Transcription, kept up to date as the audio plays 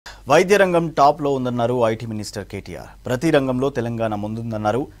వైద్య రంగం టాప్ లో ఉందన్నారు ఐటీ మినిస్టర్ KTR. ప్రతి రంగంలో Telangana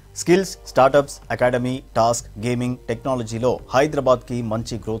ముందుందన్నారు. Skills, startups, academy, task, gaming, టెక్నాలజీలో హైదరాబాద్ కి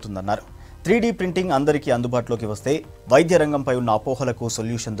మంచి గ్రోత్ ఉందన్నారు. 3D ప్రింటింగ్ అందరికీ అందుబాటులోకి వస్తే వైద్య రంగంపై ఉన్న అపోహలకు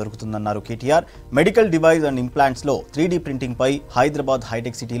solution దొరుకుతుందన్నారు KTR. Medical device and implants లో 3D ప్రింటింగ్ పై హైదరాబాద్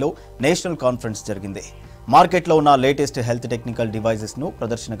హైటెక్ సిటీలో నేషనల్ కాన్ఫరెన్స్ జరిగింది. మార్కెట్లో ఉన్న లేటెస్ట్ హెల్త్ టెక్నికల్ డివైసెస్ ను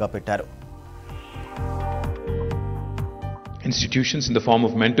ప్రదర్శనగా పెట్టారు. Institutions in the form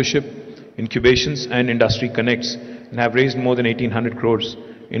of mentorship, incubations and industry connects and have raised more than 1800 crores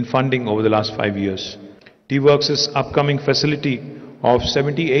in funding over the last 5 years. T-Works' upcoming facility of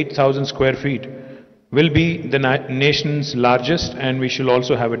 78,000 square feet will be the nation's largest, and we shall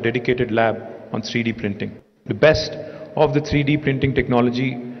also have a dedicated lab on 3D printing. The best of the 3D printing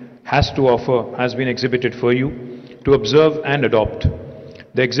technology has to offer has been exhibited for you to observe and adopt.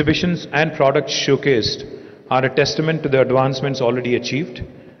 The exhibitions and products showcased are a testament to the advancements already achieved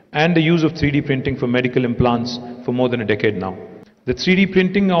and the use of 3D printing for medical implants for more than a decade now. The 3D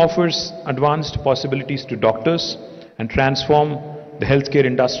printing offers advanced possibilities to doctors and transform the healthcare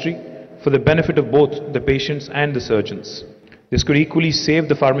industry for the benefit of both the patients and the surgeons. This could equally save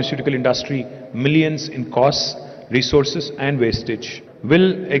the pharmaceutical industry millions in costs, resources and wastage.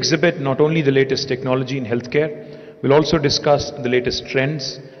 We'll exhibit not only the latest technology in healthcare, we'll also discuss the latest trends,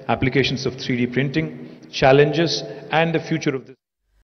 applications of 3D printing, challenges and the future of this.